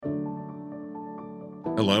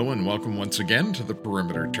Hello and welcome once again to the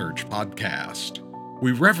Perimeter Church podcast.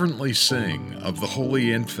 We reverently sing of the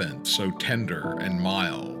Holy Infant so tender and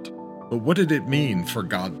mild. But what did it mean for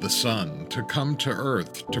God the Son to come to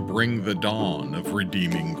earth to bring the dawn of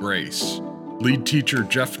redeeming grace? Lead teacher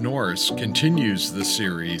Jeff Norris continues the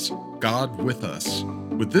series, God with Us,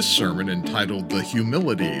 with this sermon entitled The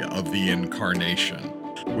Humility of the Incarnation,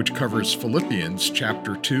 which covers Philippians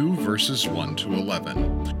chapter 2, verses 1 to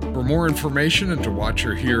 11. For more information and to watch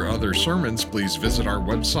or hear other sermons, please visit our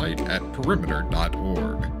website at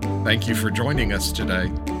perimeter.org. Thank you for joining us today.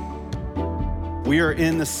 We are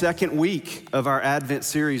in the second week of our Advent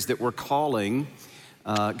series that we're calling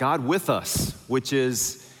God with Us, which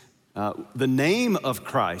is the name of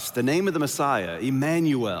Christ, the name of the Messiah,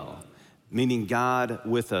 Emmanuel, meaning God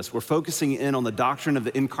with us. We're focusing in on the doctrine of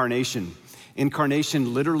the incarnation.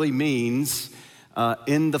 Incarnation literally means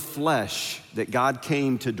in the flesh, that God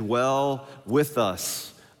came to dwell with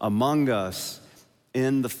us, among us,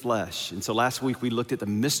 in the flesh. And so last week we looked at the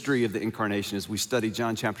mystery of the incarnation as we studied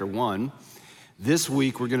John chapter 1. This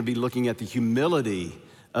week we're going to be looking at the humility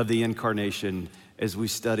of the incarnation as we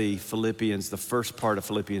study Philippians, the first part of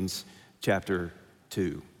Philippians chapter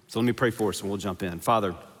 2. So let me pray for us and we'll jump in.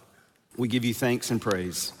 Father, we give you thanks and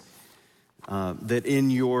praise that in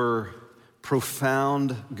your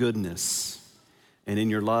profound goodness and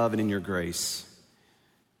in your love and in your grace,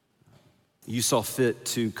 you saw fit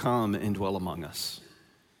to come and dwell among us.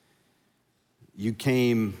 You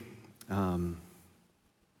came in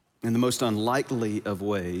the most unlikely of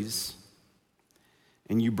ways,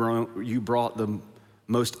 and you brought the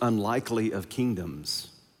most unlikely of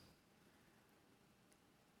kingdoms.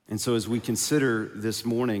 And so as we consider this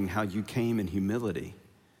morning how you came in humility,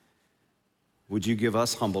 would you give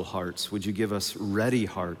us humble hearts? Would you give us ready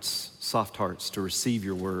hearts, soft hearts to receive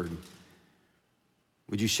your word?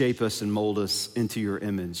 Would you shape us and mold us into your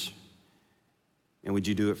image? And would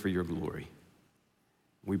you do it for your glory?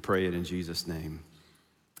 We pray it in Jesus' name.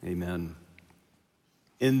 Amen.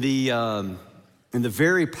 In the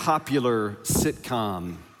very popular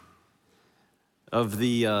sitcom of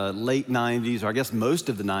the late 90s, or I guess most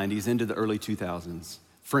of the 90s into the early 2000s,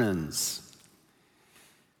 Friends.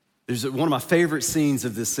 One of my favorite scenes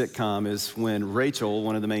of this sitcom is when Rachel,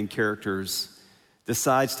 one of the main characters,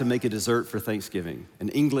 decides to make a dessert for Thanksgiving, an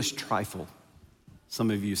English trifle.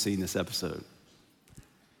 Some of you have seen this episode.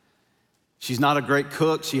 She's not a great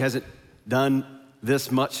cook. She hasn't done this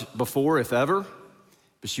much before, if ever,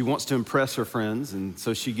 but she wants to impress her friends, and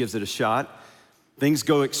so she gives it a shot. Things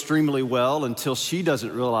go extremely well until she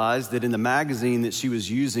doesn't realize that in the magazine that she was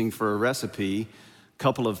using for a recipe, a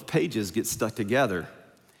couple of pages get stuck together.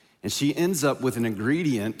 And she ends up with an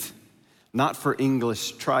ingredient, not for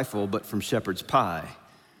English trifle, but from shepherd's pie.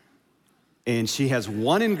 And she has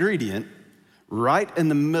one ingredient right in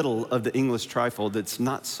the middle of the English trifle that's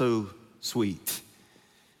not so sweet.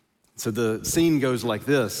 So the scene goes like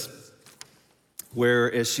this,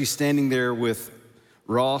 where as she's standing there with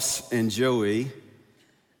Ross and Joey,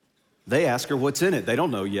 they ask her what's in it. They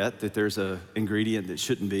don't know yet that there's an ingredient that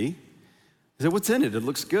shouldn't be. They said, what's in it? It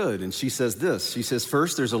looks good. And she says this. She says,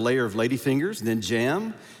 first, there's a layer of ladyfingers, then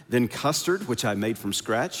jam, then custard, which I made from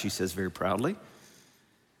scratch, she says very proudly.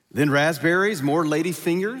 Then raspberries, more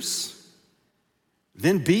ladyfingers.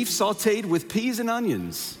 Then beef sauteed with peas and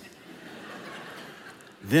onions.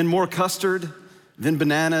 Then more custard, then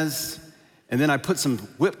bananas, and then I put some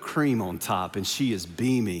whipped cream on top, and she is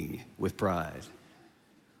beaming with pride.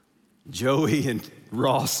 Joey and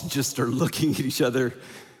Ross just are looking at each other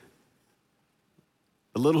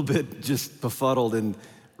a little bit just befuddled, and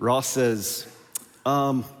Ross says,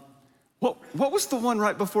 what was the one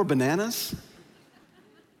right before bananas?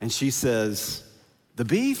 And she says, the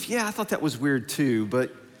beef? Yeah, I thought that was weird too,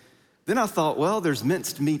 but then I thought, well, there's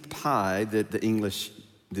minced meat pie that the English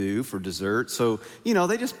do for dessert, so,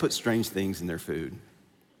 they just put strange things in their food.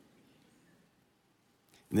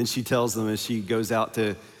 And then she tells them as she goes out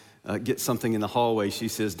to get something in the hallway, she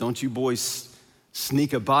says, don't you boys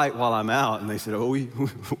sneak a bite while I'm out. And they said, oh,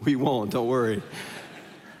 we won't, don't worry.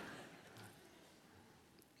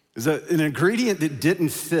 It's an ingredient that didn't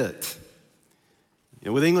fit.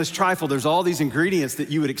 With English trifle, there's all these ingredients that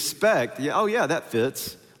you would expect. Yeah, oh yeah, that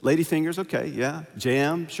fits. Ladyfingers, okay, yeah.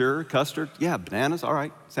 Jam, sure. Custard, yeah. Bananas, all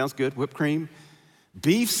right, sounds good. Whipped cream.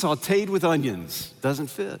 Beef sauteed with onions, doesn't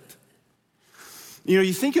fit.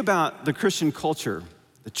 You think about the Christian culture,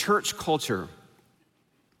 the church culture.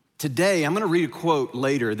 Today, I'm going to read a quote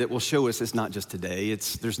later that will show us it's not just today.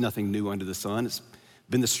 There's nothing new under the sun. It's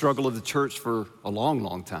been the struggle of the church for a long,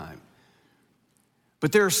 long time.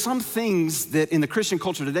 But there are some things that in the Christian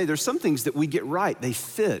culture today, there's some things that we get right, they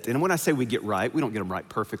fit. And when I say we get right, we don't get them right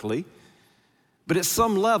perfectly. But at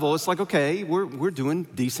some level, it's like, okay, we're doing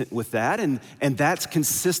decent with that, and that's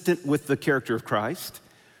consistent with the character of Christ.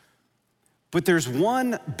 But there's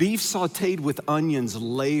one beef sauteed with onions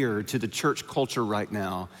layer to the church culture right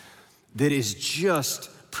now that is just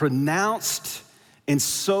pronounced and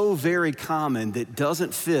so very common that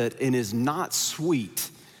doesn't fit and is not sweet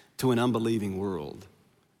to an unbelieving world.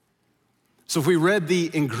 So if we read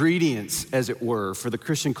the ingredients, as it were, for the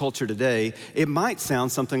Christian culture today, it might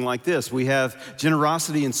sound something like this. We have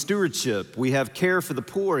generosity and stewardship. We have care for the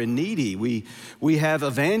poor and needy. We have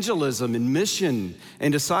evangelism and mission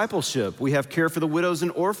and discipleship. We have care for the widows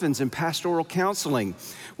and orphans and pastoral counseling.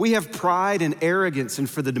 We have pride and arrogance and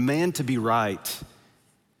for the demand to be right.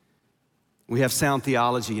 We have sound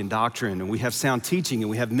theology and doctrine, and we have sound teaching, and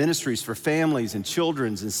we have ministries for families and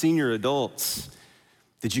children's and senior adults.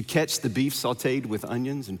 Did you catch the beef sauteed with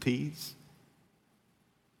onions and peas?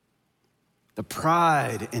 The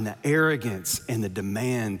pride and the arrogance and the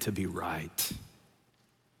demand to be right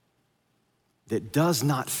that does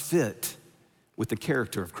not fit with the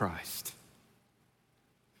character of Christ.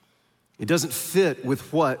 It doesn't fit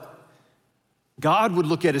with what God would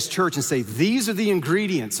look at his church and say, these are the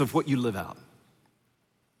ingredients of what you live out.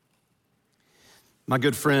 My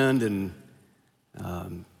good friend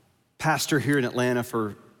and pastor here in Atlanta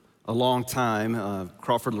for a long time,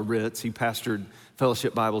 Crawford Loritz, he pastored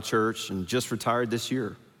Fellowship Bible Church and just retired this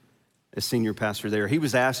year as senior pastor there. He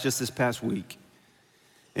was asked just this past week,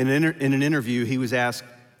 in an interview, he was asked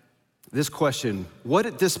this question: what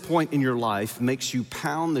at this point in your life makes you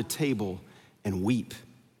pound the table and weep?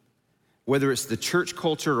 Whether it's the church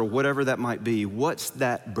culture or whatever that might be, what's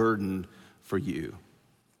that burden for you?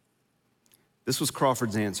 This was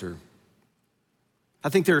Crawford's answer. I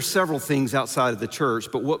think there are several things outside of the church,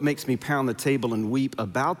 but what makes me pound the table and weep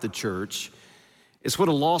about the church is what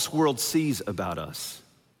a lost world sees about us.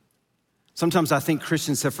 Sometimes I think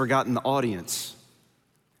Christians have forgotten the audience.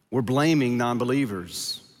 We're blaming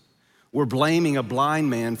non-believers. We're blaming a blind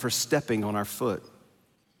man for stepping on our foot.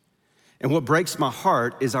 And what breaks my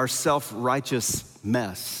heart is our self-righteous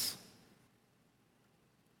mess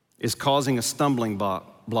is causing a stumbling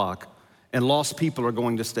block, and lost people are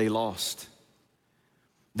going to stay lost.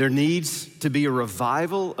 There needs to be a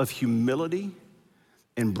revival of humility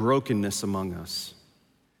and brokenness among us,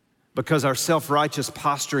 because our self-righteous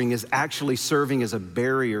posturing is actually serving as a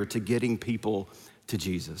barrier to getting people to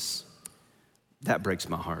Jesus. That breaks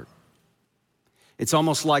my heart. It's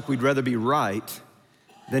almost like we'd rather be right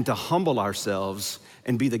than to humble ourselves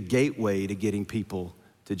and be the gateway to getting people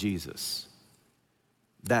to Jesus.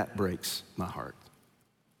 That breaks my heart.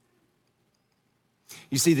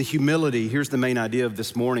 You see, the humility, here's the main idea of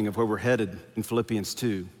this morning of where we're headed in Philippians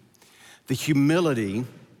 2. The humility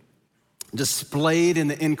displayed in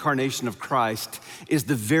the incarnation of Christ is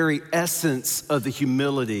the very essence of the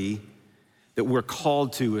humility that we're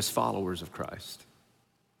called to as followers of Christ.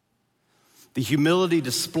 The humility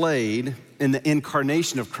displayed in the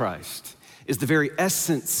incarnation of Christ is the very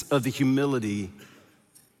essence of the humility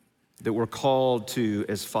that we're called to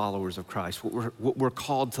as followers of Christ, what we're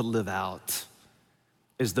called to live out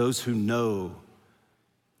as those who know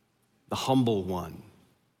the humble one.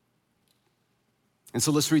 And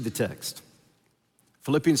so let's read the text.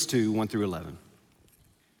 Philippians 2, 1 through 11.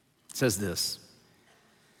 It says this: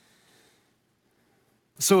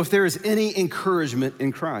 so if there is any encouragement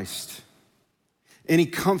in Christ, any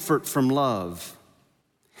comfort from love,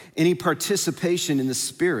 any participation in the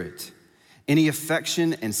Spirit, any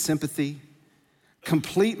affection and sympathy,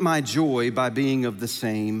 complete my joy by being of the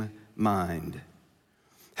same mind,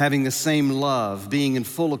 having the same love, being in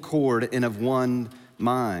full accord and of one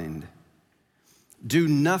mind. Do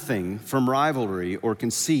nothing from rivalry or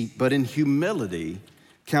conceit, but in humility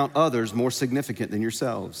count others more significant than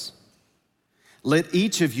yourselves. Let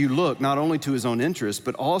each of you look not only to his own interest,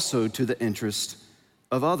 but also to the interest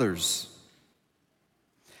of others.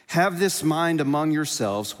 Have this mind among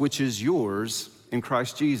yourselves, which is yours in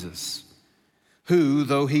Christ Jesus, who,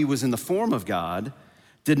 though he was in the form of God,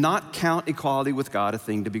 did not count equality with God a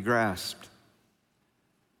thing to be grasped,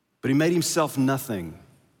 but he made himself nothing,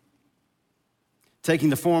 taking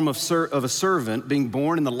the form of a servant, being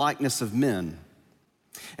born in the likeness of men.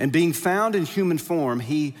 And being found in human form,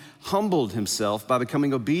 he humbled himself by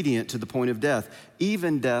becoming obedient to the point of death,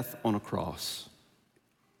 even death on a cross.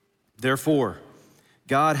 Therefore,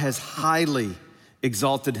 God has highly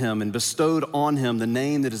exalted him and bestowed on him the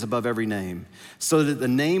name that is above every name, so that the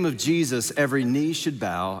name of Jesus every knee should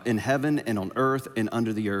bow in heaven and on earth and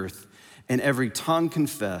under the earth, and every tongue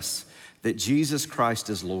confess that Jesus Christ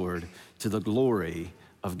is Lord, to the glory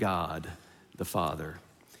of God the Father.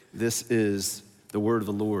 This is the word of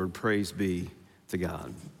the Lord. Praise be to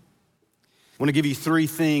God. I want to give you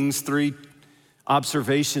three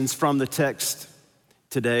observations from the text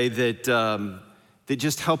today that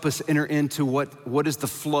just help us enter into what is the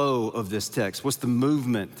flow of this text, what's the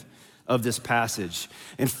movement of this passage.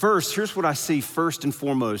 And first, here's what I see first and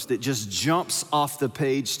foremost that just jumps off the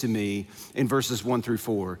page to me in verses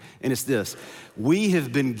 1-4, and it's this: we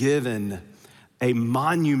have been given a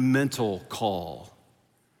monumental call,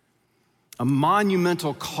 a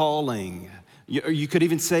monumental calling. You could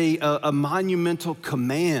even say a monumental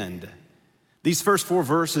command. These first 4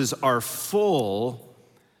 verses are full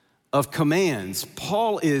of commands.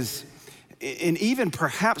 Paul is, and even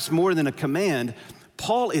perhaps more than a command,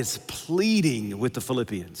 Paul is pleading with the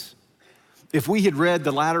Philippians. If we had read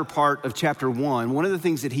the latter part of chapter 1, one of the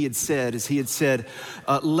things that he had said is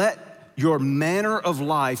let your manner of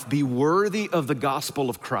life be worthy of the gospel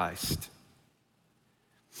of Christ.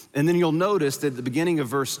 And then you'll notice that at the beginning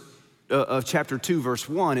of chapter 2, verse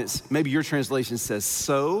 1, it's maybe your translation says,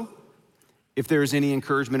 so, if there is any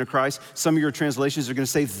encouragement in Christ. Some of your translations are going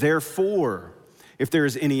to say, therefore, if there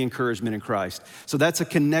is any encouragement in Christ. So that's a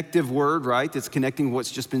connective word, right? That's connecting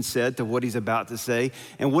what's just been said to what he's about to say.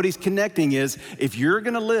 And what he's connecting is, if you're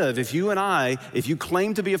going to live, if you and I, if you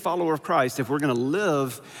claim to be a follower of Christ, if we're going to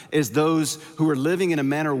live as those who are living in a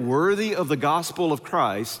manner worthy of the gospel of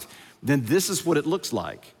Christ, then this is what it looks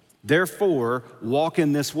like. Therefore, walk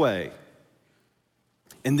in this way.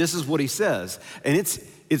 And this is what he says. And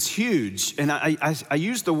it's huge. And I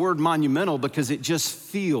use the word monumental because it just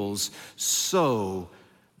feels so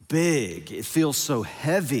big. It feels so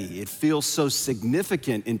heavy. It feels so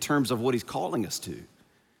significant in terms of what he's calling us to.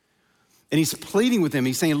 And he's pleading with them.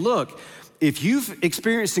 He's saying, look, if you've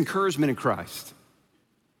experienced encouragement in Christ,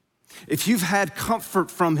 if you've had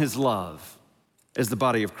comfort from his love as the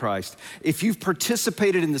body of Christ, if you've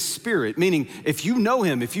participated in the Spirit, meaning if you know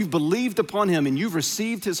him, if you've believed upon him and you've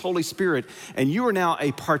received his Holy Spirit and you are now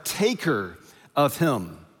a partaker of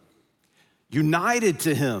him, united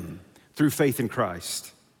to him through faith in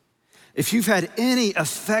Christ, if you've had any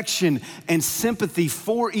affection and sympathy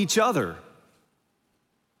for each other,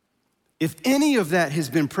 if any of that has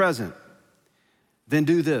been present, then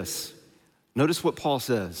do this. Notice what Paul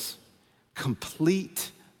says: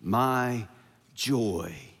 complete my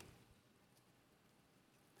joy.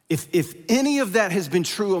 If any of that has been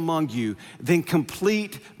true among you, then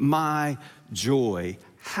complete my joy.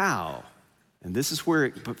 How? And this is where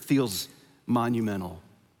it feels monumental.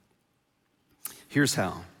 Here's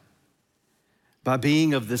how: by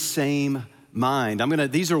being of the same mind.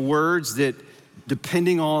 These are words that,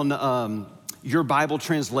 depending on your Bible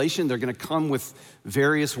translation, they're gonna come with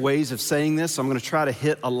various ways of saying this. So I'm gonna try to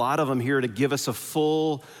hit a lot of them here to give us a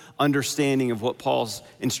full understanding of what Paul's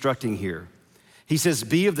instructing here. He says,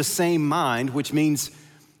 be of the same mind, which means,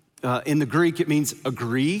 in the Greek, it means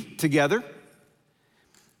agree together.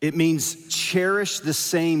 It means cherish the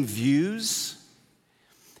same views.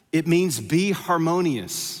 It means be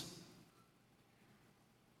harmonious.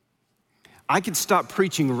 I could stop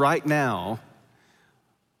preaching right now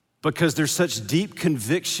because there's such deep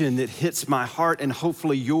conviction that hits my heart and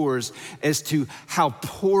hopefully yours as to how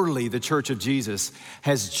poorly the Church of Jesus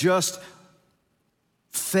has just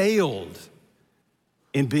failed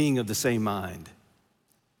in being of the same mind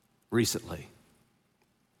recently.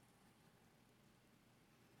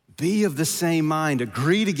 Be of the same mind,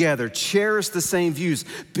 agree together, cherish the same views,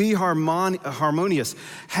 be harmonious,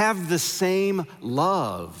 have the same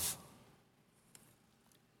love.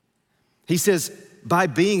 He says,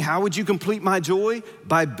 how would you complete my joy?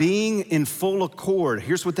 By being in full accord.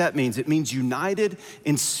 Here's what that means. It means united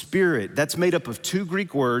in spirit. That's made up of 2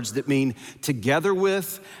 Greek words that mean together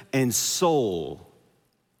with and soul.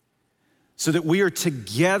 So that we are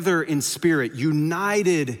together in spirit,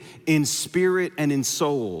 united in spirit and in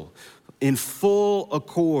soul, in full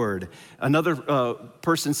accord. Another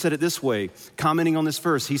person said it this way, commenting on this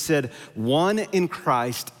verse. He said, one in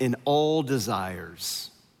Christ in all desires.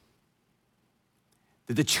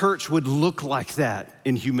 That the church would look like that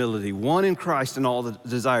in humility, one in Christ in all the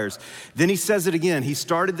desires. Then he says it again. He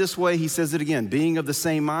started this way, he says it again. Being of the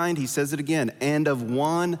same mind, he says it again. And of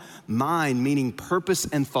one mind, meaning purpose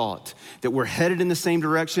and thought. That we're headed in the same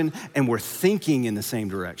direction and we're thinking in the same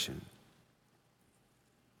direction.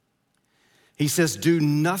 He says, do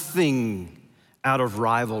nothing out of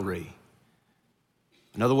rivalry.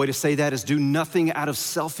 Another way to say that is do nothing out of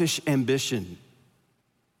selfish ambition.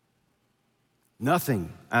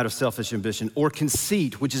 Nothing out of selfish ambition or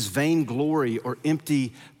conceit, which is vainglory or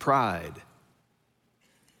empty pride.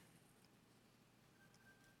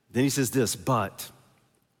 Then he says this, but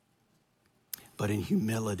in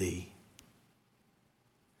humility.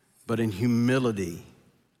 But in humility.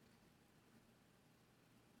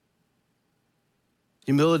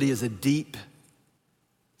 Humility is a deep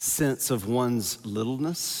sense of one's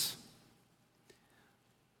littleness,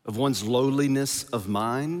 of one's lowliness of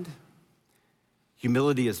mind.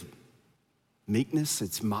 Humility is meekness,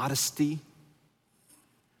 it's modesty.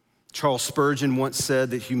 Charles Spurgeon once said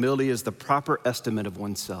that humility is the proper estimate of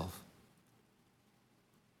oneself.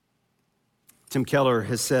 Tim Keller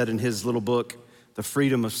has said in his little book, The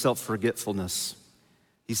Freedom of Self-Forgetfulness,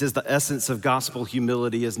 he says, the essence of gospel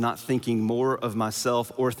humility is not thinking more of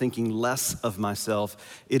myself or thinking less of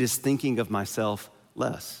myself. It is thinking of myself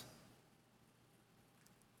less.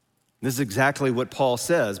 This is exactly what Paul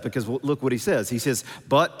says, because look what he says. He says,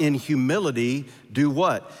 but in humility, do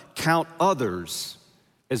what? Count others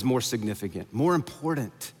as more significant, more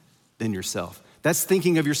important than yourself. That's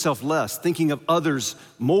thinking of yourself less, thinking of others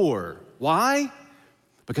more. Why?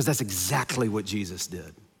 Because that's exactly what Jesus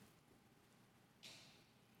did.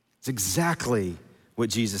 It's exactly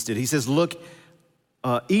what Jesus did. He says, look,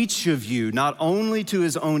 each of you, not only to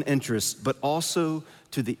his own interests, but also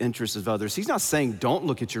to the interests of others. He's not saying don't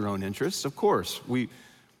look at your own interests. Of course,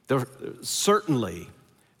 certainly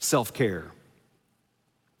self-care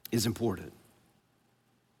is important.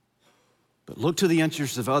 But look to the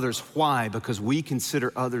interests of others. Why? Because we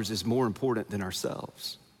consider others as more important than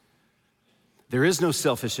ourselves. There is no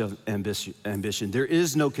selfish ambition. There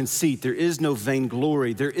is no conceit. There is no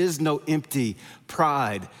vainglory. There is no empty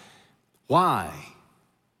pride. Why?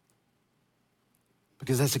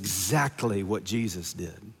 Because that's exactly what Jesus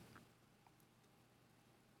did.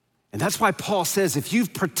 And that's why Paul says, if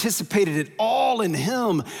you've participated at all in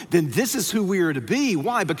him, then this is who we are to be.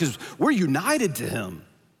 Why? Because we're united to him.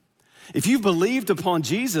 If you've believed upon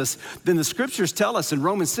Jesus, then the scriptures tell us in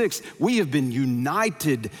Romans 6, we have been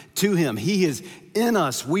united to him. He is in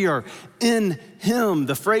us. We are in him.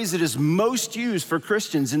 The phrase that is most used for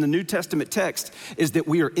Christians in the New Testament text is that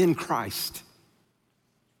we are in Christ.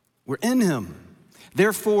 We're in him.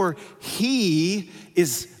 Therefore, he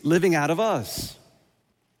is living out of us.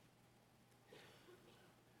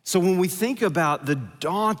 So when we think about the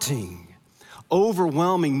daunting,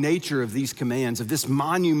 overwhelming nature of these commands, of this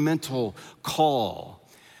monumental call,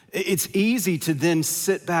 it's easy to then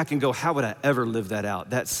sit back and go, how would I ever live that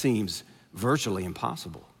out? That seems virtually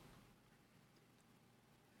impossible.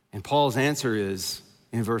 And Paul's answer is,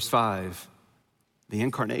 in verse 5, the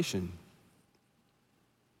incarnation.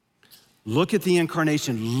 Look at the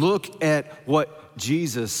incarnation. Look at what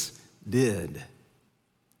Jesus did.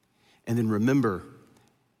 And then remember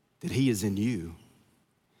that he is in you.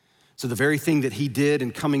 So the very thing that he did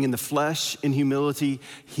in coming in the flesh in humility,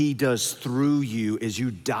 he does through you as you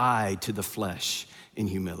die to the flesh in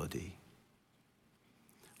humility.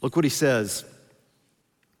 Look what he says,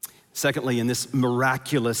 secondly, in this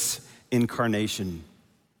miraculous incarnation.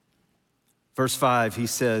 Verse 5, he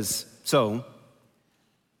says, so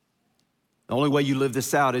the only way you live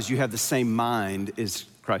this out is you have the same mind as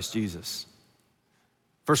Christ Jesus.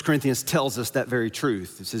 1 Corinthians tells us that very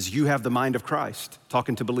truth. It says, you have the mind of Christ,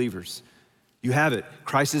 talking to believers. You have it.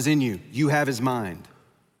 Christ is in you. You have his mind.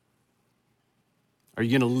 Are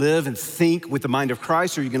you gonna live and think with the mind of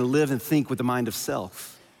Christ, or are you gonna live and think with the mind of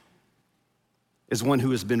self? As one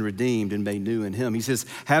who has been redeemed and made new in him. He says,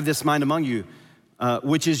 have this mind among you,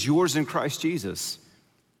 which is yours in Christ Jesus.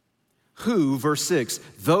 Who, verse 6,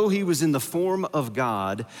 though he was in the form of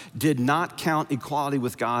God, did not count equality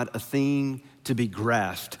with God a thing to be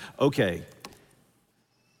grasped. Okay,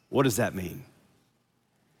 what does that mean?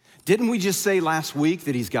 Didn't we just say last week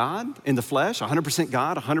that he's God in the flesh, 100%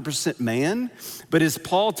 God, 100% man? But is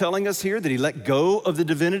Paul telling us here that he let go of the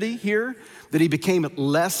divinity here? That he became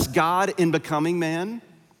less God in becoming man?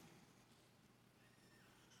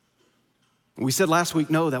 We said last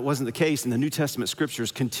week, no, that wasn't the case. And the New Testament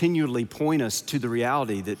scriptures continually point us to the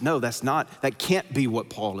reality that no, that can't be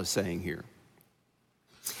what Paul is saying here.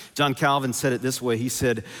 John Calvin said it this way. He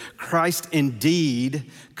said, Christ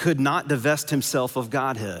indeed could not divest himself of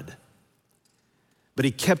Godhead, but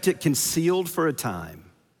he kept it concealed for a time.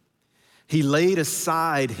 He laid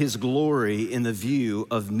aside his glory in the view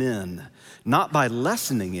of men, not by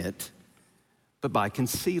lessening it, but by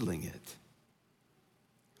concealing it.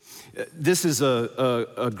 This is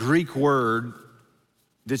a Greek word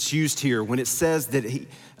that's used here when it says that he,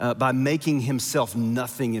 by making himself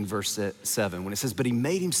nothing in verse 7, when it says, but he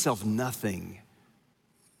made himself nothing,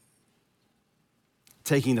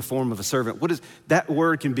 taking the form of a servant. What is that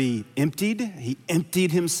word? Can be emptied. He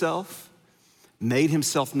emptied himself, made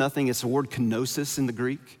himself nothing. It's the word kenosis in the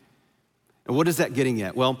Greek. And what is that getting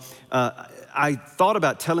at? Well, I thought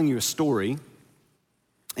about telling you a story.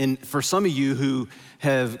 And for some of you who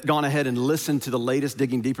have gone ahead and listened to the latest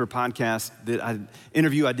Digging Deeper podcast,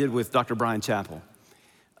 interview I did with Dr. Bryan Chapell,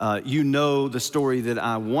 you know the story that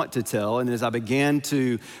I want to tell. And as I began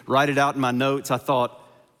to write it out in my notes, I thought,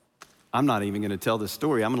 I'm not even going to tell this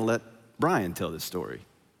story. I'm going to let Bryan tell this story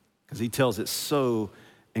because he tells it so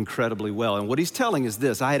incredibly well. And what he's telling is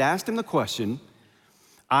this. I had asked him the question.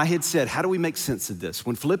 I had said, how do we make sense of this?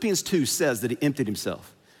 When Philippians 2 says that he emptied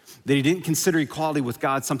himself, that he didn't consider equality with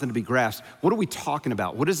God something to be grasped, what are we talking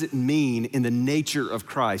about? What does it mean in the nature of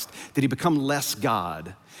Christ? Did he become less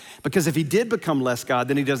God? Because if he did become less God,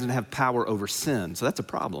 then he doesn't have power over sin. So that's a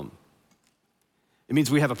problem. It means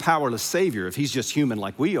we have a powerless Savior. If he's just human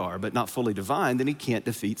like we are, but not fully divine, then he can't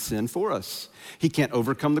defeat sin for us. He can't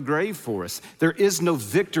overcome the grave for us. There is no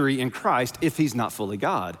victory in Christ if he's not fully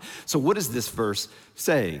God. So what is this verse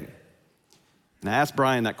saying? And I asked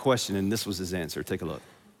Bryan that question, and this was his answer. Take a look.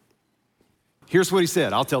 Here's what he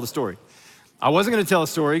said. I'll tell the story. I wasn't going to tell a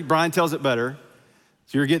story. Bryan tells it better.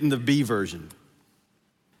 So you're getting the B version.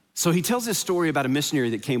 So he tells this story about a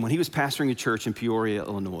missionary that came when he was pastoring a church in Peoria,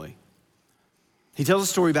 Illinois. He tells a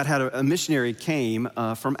story about how a missionary came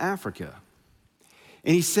from Africa.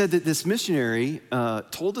 And he said that this missionary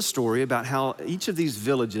told the story about how each of these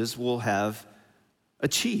villages will have a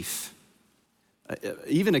chief,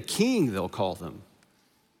 even a king, they'll call them,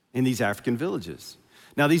 in these African villages.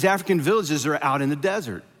 Now, these African villages are out in the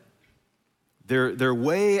desert. They're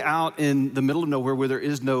way out in the middle of nowhere where there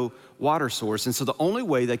is no water source. And so the only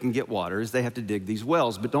way they can get water is they have to dig these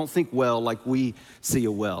wells. But don't think well like we see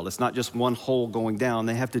a well. It's not just one hole going down.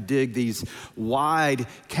 They have to dig these wide,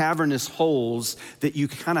 cavernous holes that you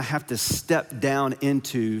kind of have to step down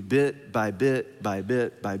into bit by bit by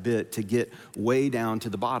bit by bit to get way down to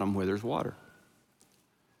the bottom where there's water.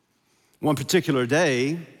 One particular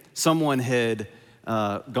day, someone had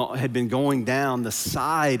been going down the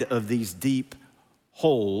side of these deep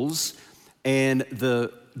holes, and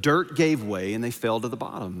the dirt gave way and they fell to the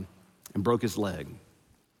bottom and broke his leg. And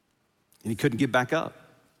he couldn't get back up.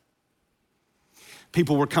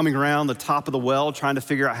 People were coming around the top of the well trying to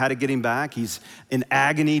figure out how to get him back. He's in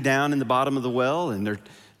agony down in the bottom of the well, and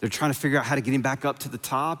they're trying to figure out how to get him back up to the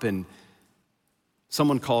top, and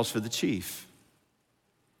someone calls for the chief.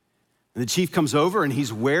 And the chief comes over and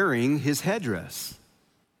he's wearing his headdress.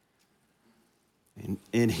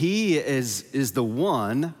 And he is the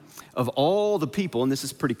one of all the people, and this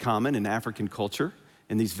is pretty common in African culture,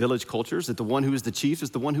 in these village cultures, that the one who is the chief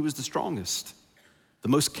is the one who is the strongest, the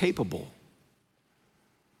most capable.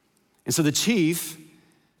 And so the chief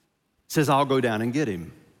says, I'll go down and get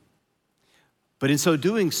him. But in so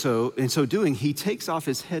doing, he takes off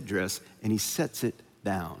his headdress and he sets it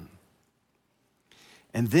down.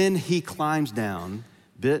 And then he climbs down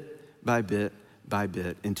bit by bit by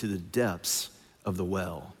bit into the depths of the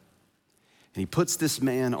well. And he puts this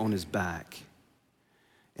man on his back,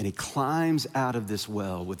 and he climbs out of this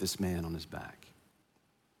well with this man on his back.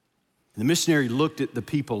 And the missionary looked at the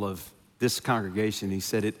people of this congregation, and he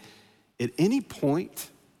said, at any point,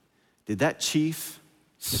 did that chief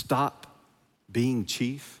stop being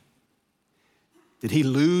chief? Did he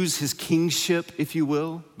lose his kingship, if you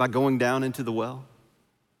will, by going down into the well?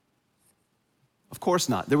 Of course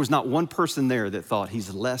not. There was not one person there that thought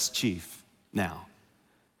he's less chief now.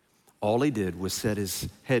 All he did was set his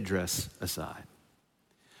headdress aside.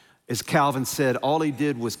 As Calvin said, all he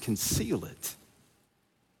did was conceal it.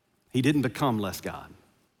 He didn't become less God.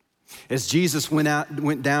 As Jesus went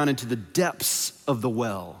down into the depths of the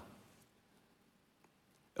well,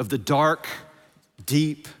 of the dark,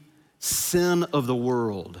 deep sin of the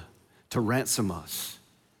world to ransom us,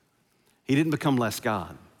 he didn't become less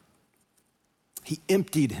God. He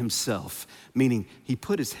emptied himself, meaning he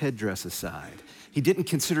put his headdress aside. He didn't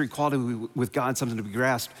consider equality with God something to be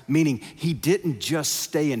grasped, meaning he didn't just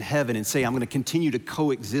stay in heaven and say, I'm going to continue to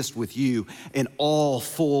coexist with you in all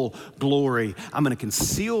full glory. I'm going to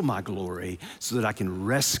conceal my glory so that I can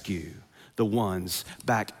rescue the ones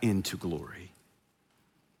back into glory.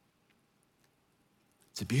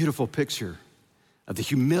 It's a beautiful picture of the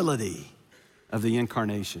humility of the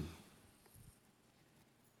incarnation.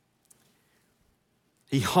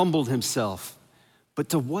 He humbled himself, but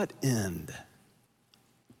to what end?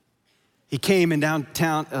 He came and down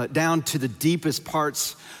to the deepest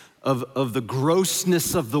parts of the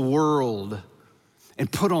grossness of the world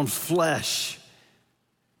and put on flesh.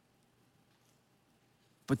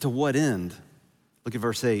 But to what end? Look at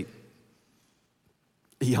verse 8.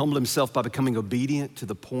 He humbled himself by becoming obedient to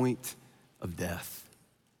the point of death,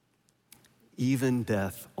 even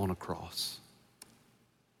death on a cross.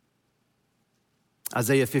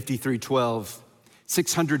 Isaiah 53:12,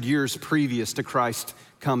 600 years previous to Christ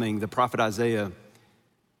coming, the prophet Isaiah,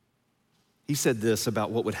 he said this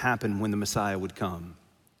about what would happen when the Messiah would come,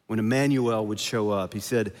 when Emmanuel would show up. He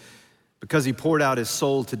said, because he poured out his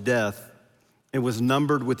soul to death and was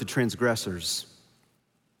numbered with the transgressors,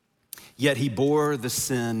 yet he bore the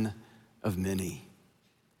sin of many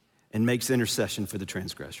and makes intercession for the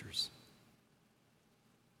transgressors.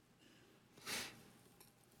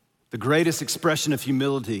 The greatest expression of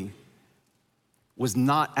humility was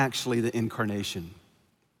not actually the incarnation.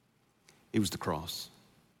 It was the cross.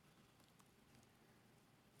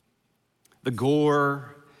 The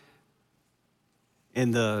gore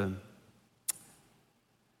and the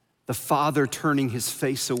Father turning his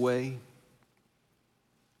face away.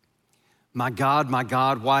 My God,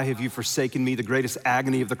 why have you forsaken me? The greatest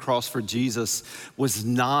agony of the cross for Jesus was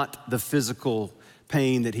not the physical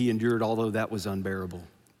pain that he endured, although that was unbearable.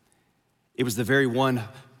 It was the very one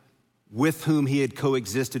with whom he had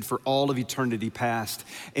coexisted for all of eternity past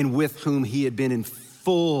and with whom he had been in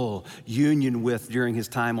full union with during his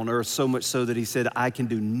time on earth, so much so that he said, I can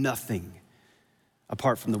do nothing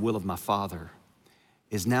apart from the will of my Father,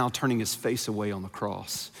 is now turning his face away on the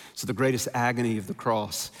cross. So the greatest agony of the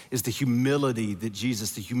cross is the humility that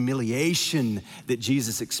Jesus, the humiliation that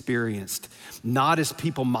Jesus experienced, not as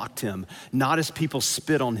people mocked him, not as people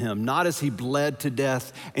spit on him, not as he bled to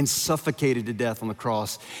death and suffocated to death on the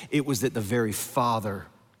cross. It was that the very Father,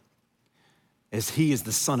 as he is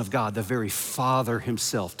the Son of God, the very Father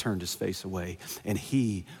himself turned his face away, and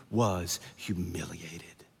he was humiliated.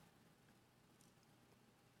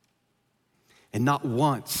 And not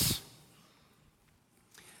once,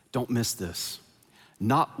 don't miss this,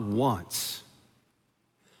 not once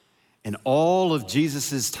in all of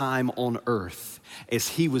Jesus' time on earth, as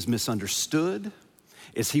he was misunderstood,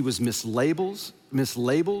 as he was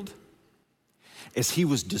mislabeled, as he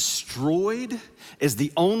was destroyed, as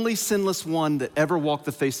the only sinless one that ever walked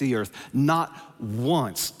the face of the earth, not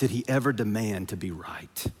once did he ever demand to be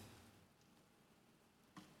right.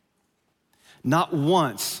 Not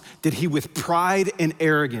once did he with pride and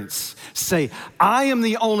arrogance say, I am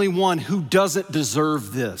the only one who doesn't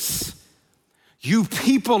deserve this. You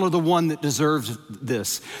people are the one that deserves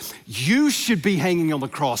this. You should be hanging on the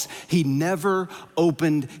cross. He never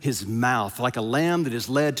opened his mouth. Like a lamb that is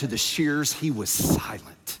led to the shears, he was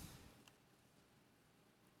silent.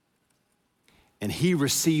 And he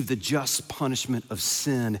received the just punishment of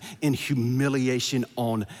sin and humiliation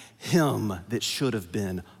on him that should have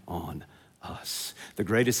been on us. The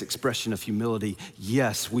greatest expression of humility,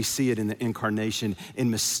 yes, we see it in the incarnation in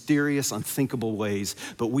mysterious, unthinkable ways,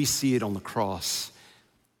 but we see it on the cross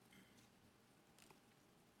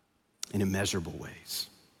in immeasurable ways.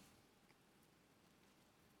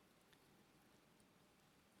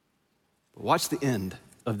 But watch the end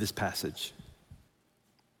of this passage.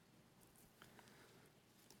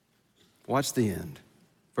 Watch the end.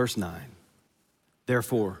 Verse 9.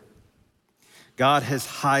 Therefore, God has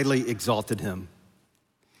highly exalted him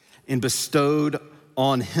and bestowed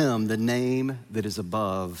on him the name that is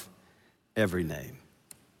above every name,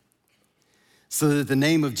 so that the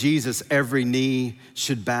name of Jesus, every knee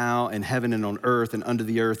should bow in heaven and on earth and under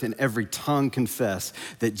the earth, and every tongue confess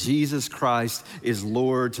that Jesus Christ is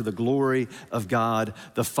Lord, to the glory of God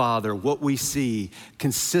the Father. What we see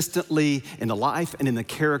consistently in the life and in the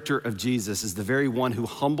character of Jesus is the very one who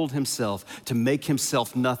humbled himself to make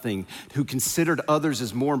himself nothing, who considered others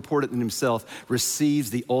as more important than himself, receives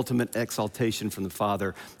the ultimate exaltation from the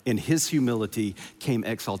Father. In his humility came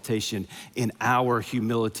exaltation. In our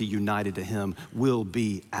humility united to him will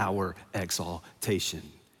be our exaltation,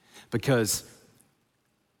 because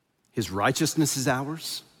his righteousness is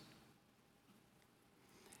ours,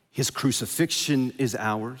 his crucifixion is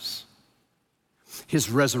ours,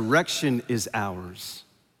 his resurrection is ours,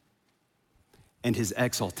 and his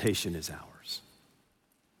exaltation is ours.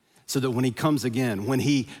 So that when he comes again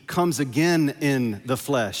in the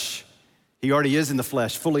flesh, he already is in the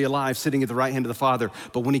flesh, fully alive, sitting at the right hand of the Father.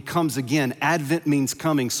 But when he comes again, Advent means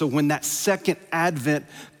coming. So when that second Advent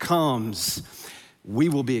comes, we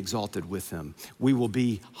will be exalted with him. We will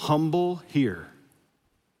be humble here.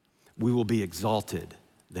 We will be exalted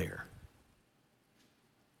there.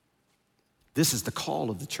 This is the call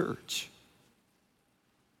of the church.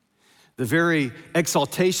 the very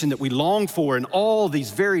exaltation that we long for in all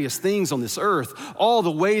these various things on this earth, all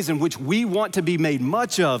the ways in which we want to be made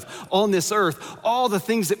much of on this earth, all the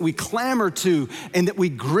things that we clamor to and that we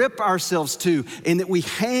grip ourselves to and that we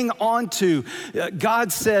hang on to.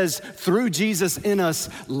 God says through Jesus in us,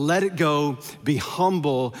 let it go, be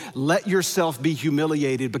humble, let yourself be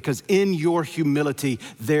humiliated, because in your humility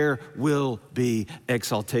there will be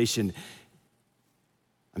exaltation.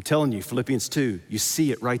 I'm telling you, Philippians 2, you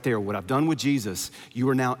see it right there. What I've done with Jesus, you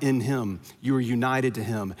are now in him. You are united to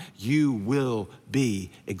him. You will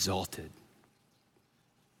be exalted.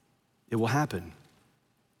 It will happen.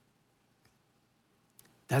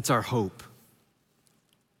 That's our hope.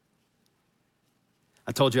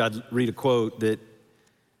 I told you I'd read a quote that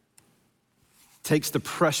takes the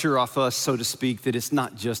pressure off us, so to speak, that it's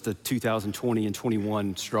not just a 2020 and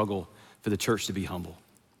 21 struggle for the church to be humble.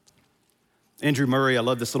 Andrew Murray, I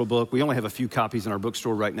love this little book. We only have a few copies in our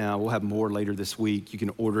bookstore right now. We'll have more later this week. You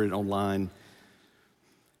can order it online.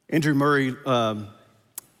 Andrew Murray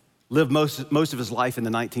lived most of his life in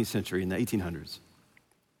the 19th century, in the 1800s.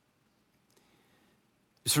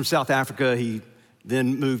 He's from South Africa. He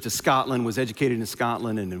then moved to Scotland, was educated in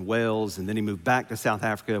Scotland and in Wales, and then he moved back to South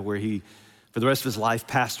Africa, where he, for the rest of his life,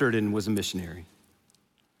 pastored and was a missionary.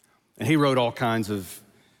 And he wrote all kinds of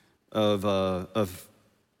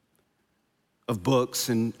books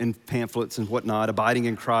and pamphlets and whatnot, Abiding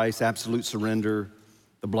in Christ, Absolute Surrender,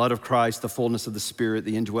 The Blood of Christ, The Fullness of the Spirit,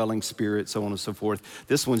 The Indwelling Spirit, so on and so forth.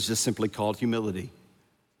 This one's just simply called Humility.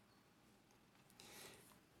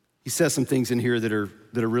 He says some things in here that are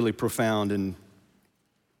really profound and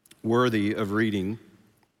worthy of reading.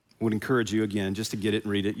 I would encourage you again just to get it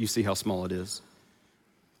and read it. You see how small it is.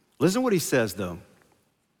 Listen to what he says, though,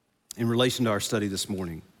 in relation to our study this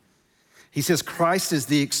morning. He says, Christ is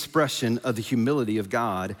the expression of the humility of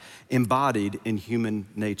God embodied in human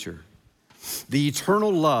nature. The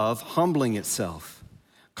eternal love humbling itself,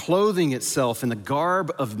 clothing itself in the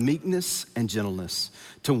garb of meekness and gentleness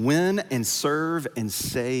to win and serve and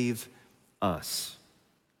save us.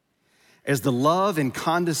 As the love and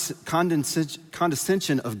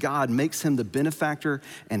condescension of God makes him the benefactor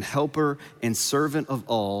and helper and servant of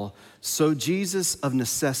all, so Jesus of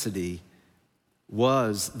necessity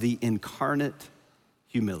was the incarnate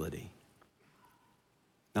humility.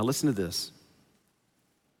 Now listen to this.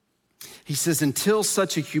 He says, until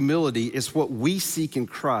such a humility is what we seek in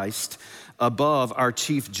Christ above our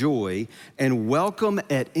chief joy and welcome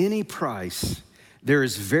at any price, there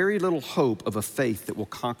is very little hope of a faith that will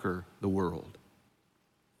conquer the world.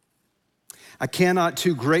 I cannot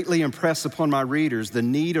too greatly impress upon my readers the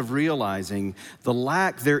need of realizing the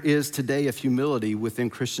lack there is today of humility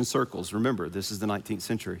within Christian circles. Remember, this is the 19th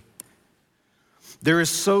century. There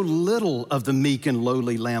is so little of the meek and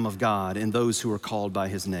lowly Lamb of God in those who are called by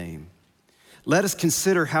his name. Let us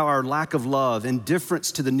consider how our lack of love,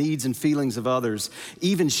 indifference to the needs and feelings of others,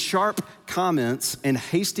 even sharp comments and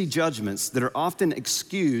hasty judgments that are often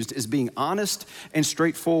excused as being honest and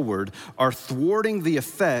straightforward, are thwarting the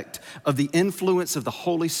effect of the influence of the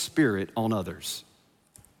Holy Spirit on others.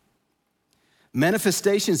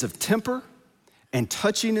 Manifestations of temper and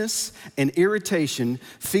touchiness and irritation,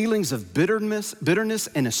 feelings of bitterness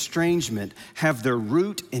and estrangement have their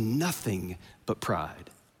root in nothing but pride.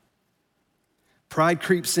 Pride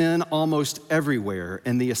creeps in almost everywhere,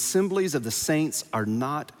 and the assemblies of the saints are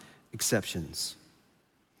not exceptions.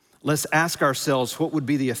 Let's ask ourselves what would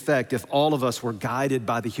be the effect if all of us were guided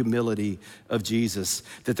by the humility of Jesus,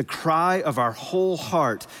 that the cry of our whole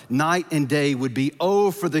heart night and day would be,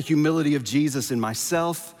 oh, for the humility of Jesus in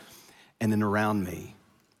myself and in around me.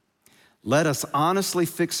 Let us honestly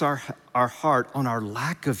fix our heart on our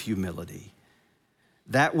lack of humility,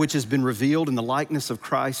 that which has been revealed in the likeness of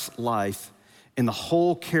Christ's life in the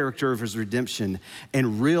whole character of his redemption,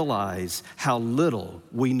 and realize how little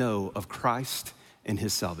we know of Christ and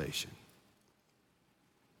his salvation.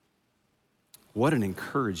 What an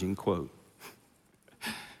encouraging quote.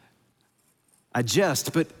 I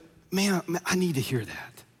jest, but man, I need to hear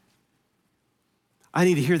that. I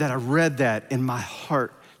need to hear that. I read that and my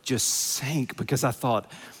heart just sank because I thought,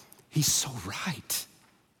 he's so right.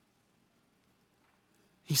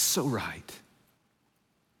 He's so right.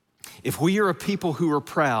 If we are a people who are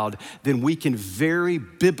proud, then we can very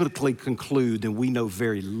biblically conclude that we know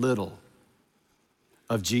very little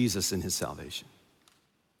of Jesus and his salvation.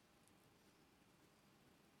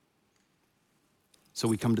 So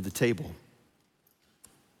we come to the table.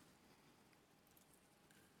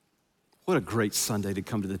 What a great Sunday to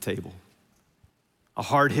come to the table. A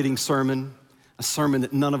hard-hitting sermon, a sermon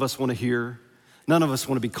that none of us want to hear. None of us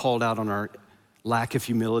want to be called out on our lack of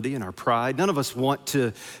humility and our pride. None of us want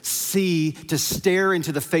to stare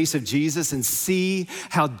into the face of Jesus and see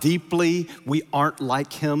how deeply we aren't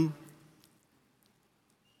like him.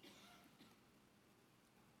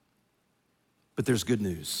 But there's good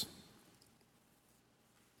news.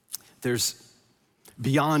 There's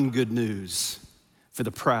beyond good news for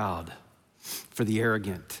the proud, for the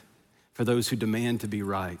arrogant, for those who demand to be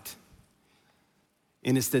right.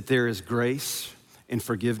 And it's that there is grace and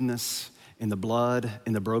forgiveness in the blood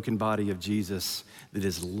and the broken body of Jesus that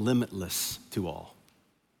is limitless to all.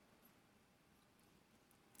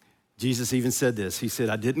 Jesus even said this. He said,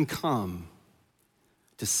 I didn't come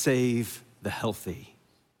to save the healthy.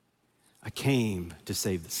 I came to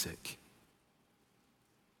save the sick.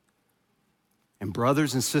 And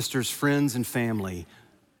brothers and sisters, friends and family,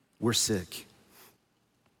 we're sick.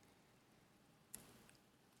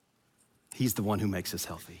 He's the one who makes us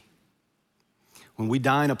healthy. When we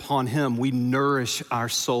dine upon him, we nourish our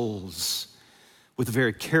souls with the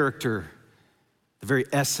very character, the very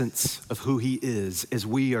essence of who he is as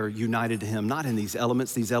we are united to him, not in these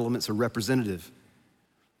elements. These elements are representative,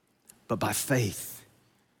 but by faith.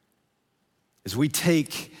 As we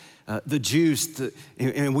take the juice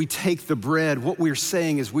and we take the bread, what we're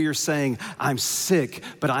saying is we are saying, I'm sick,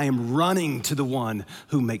 but I am running to the one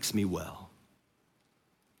who makes me well.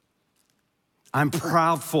 I'm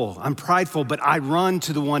prideful, but I run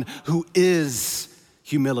to the one who is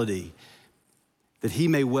humility, that he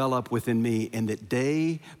may well up within me, and that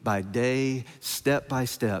day by day, step by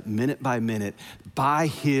step, minute by minute, by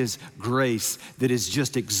his grace that is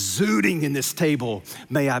just exuding in this table,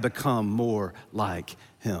 may I become more like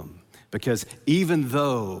him. Because even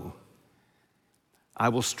though I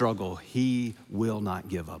will struggle, he will not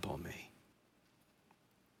give up on me.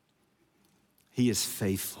 He is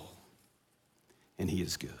faithful. And he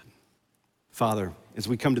is good. Father, as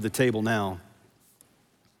we come to the table now,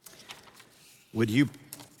 would you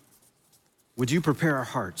prepare our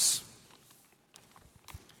hearts?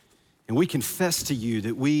 And we confess to you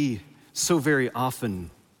that we so very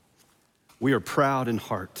often, we are proud in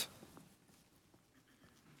heart.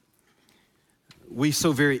 We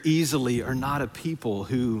so very easily are not a people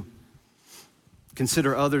who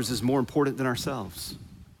consider others as more important than ourselves.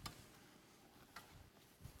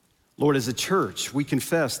 Lord, as a church, we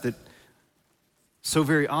confess that so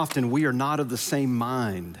very often we are not of the same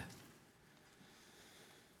mind.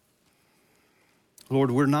 Lord,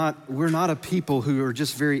 we're not a people who are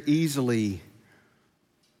just very easily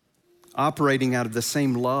operating out of the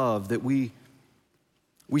same love, that we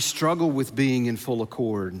struggle with being in full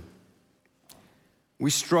accord. We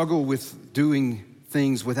struggle with doing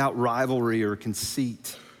things without rivalry or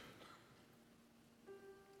conceit.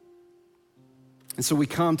 And so we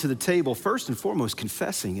come to the table first and foremost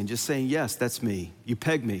confessing and just saying, yes, that's me. You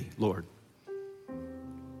peg me, Lord.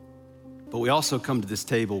 But we also come to this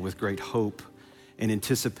table with great hope and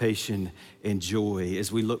anticipation and joy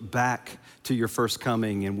as we look back to your first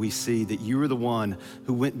coming and we see that you are the one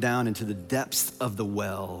who went down into the depths of the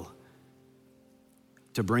well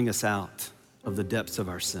to bring us out of the depths of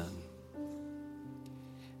our sin.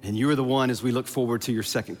 And you are the one, as we look forward to your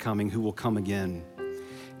second coming, who will come again.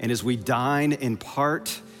 And as we dine in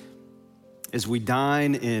part, as we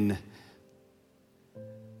dine in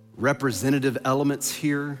representative elements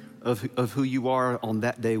here of who you are on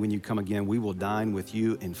that day when you come again, we will dine with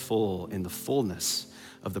you in full, in the fullness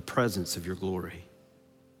of the presence of your glory.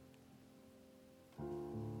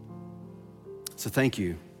 So thank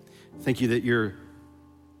you. Thank you that your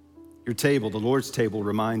table, the Lord's table,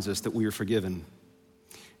 reminds us that we are forgiven,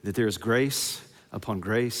 that there is grace upon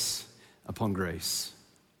grace upon grace.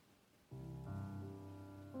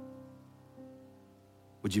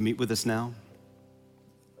 Would you meet with us now?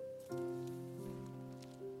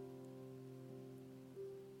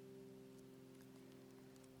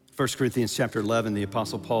 First Corinthians chapter 11, the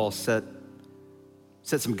Apostle Paul set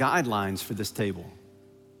some guidelines for this table.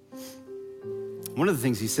 One of the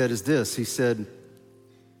things he said is this. He said,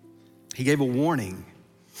 he gave a warning.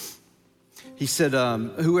 He said,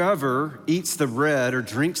 whoever eats the bread or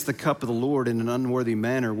drinks the cup of the Lord in an unworthy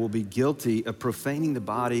manner will be guilty of profaning the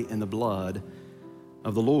body and the blood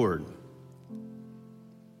of the Lord.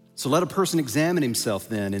 So let a person examine himself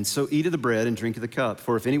then, and so eat of the bread and drink of the cup.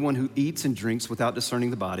 For if anyone who eats and drinks without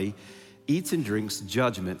discerning the body eats and drinks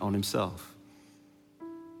judgment on himself.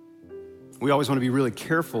 We always want to be really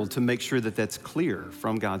careful to make sure that that's clear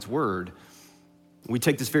from God's word. We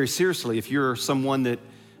take this very seriously. If you're someone that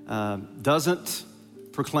doesn't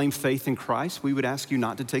proclaim faith in Christ, we would ask you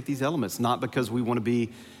not to take these elements, not because we want to be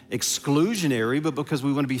exclusionary, but because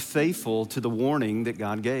we want to be faithful to the warning that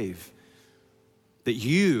God gave. that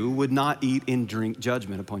you would not eat and drink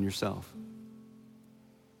judgment upon yourself.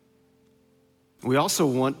 We also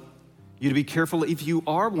want you to be careful if you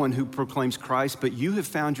are one who proclaims Christ, but you have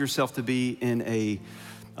found yourself to be in a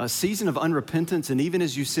season of unrepentance, and even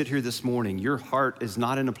as you sit here this morning, your heart is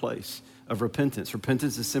not in a place of repentance.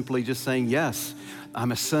 Repentance is simply just saying, yes,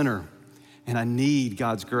 I'm a sinner, and I need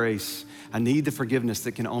God's grace. I need the forgiveness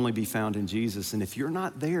that can only be found in Jesus. And if you're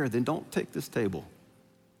not there, then don't take this table.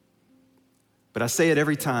 But I say it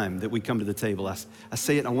every time that we come to the table. I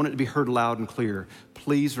say it, and I want it to be heard loud and clear.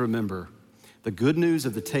 Please remember, the good news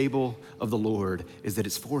of the table of the Lord is that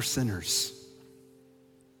it's for sinners.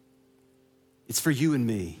 It's for you and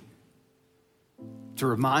me to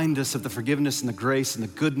remind us of the forgiveness and the grace and the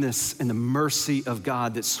goodness and the mercy of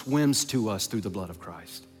God that swims to us through the blood of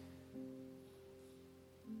Christ.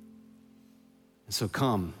 And so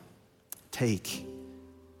come, take,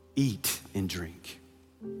 eat, and drink.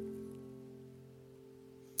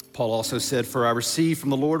 Paul also said, for I received from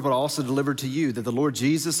the Lord what I also delivered to you, that the Lord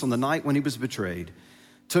Jesus, on the night when he was betrayed,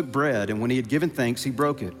 took bread, and when he had given thanks, he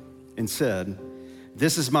broke it and said,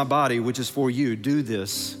 this is my body, which is for you. Do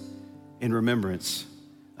this in remembrance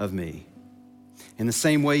of me. In the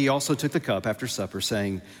same way, he also took the cup after supper,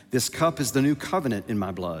 saying, this cup is the new covenant in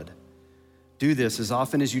my blood. Do this as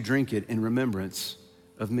often as you drink it in remembrance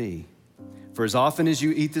of me. For as often as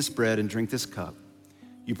you eat this bread and drink this cup,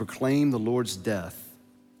 you proclaim the Lord's death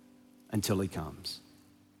until he comes.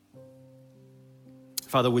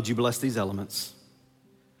 Father, would you bless these elements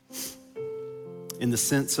in the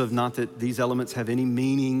sense of not that these elements have any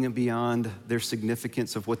meaning beyond their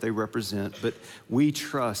significance of what they represent, but we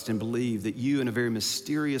trust and believe that you, in a very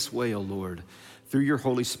mysterious way, O Lord, through your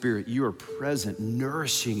Holy Spirit, you are present,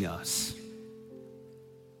 nourishing us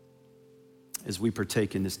as we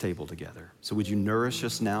partake in this table together. So would you nourish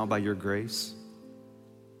us now by your grace?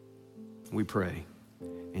 We pray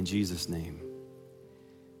in Jesus' name.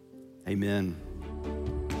 Amen.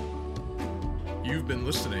 You've been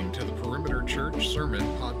listening to the Perimeter Church Sermon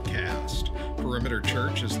Podcast. Perimeter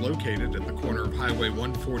Church is located at the corner of Highway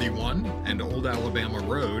 141 and Old Alabama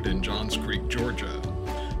Road in Johns Creek, Georgia.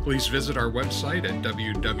 Please visit our website at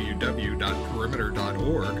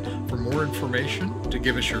www.perimeter.org for more information, to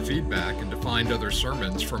give us your feedback, and to find other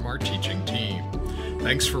sermons from our teaching team.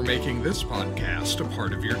 Thanks for making this podcast a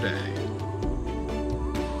part of your day.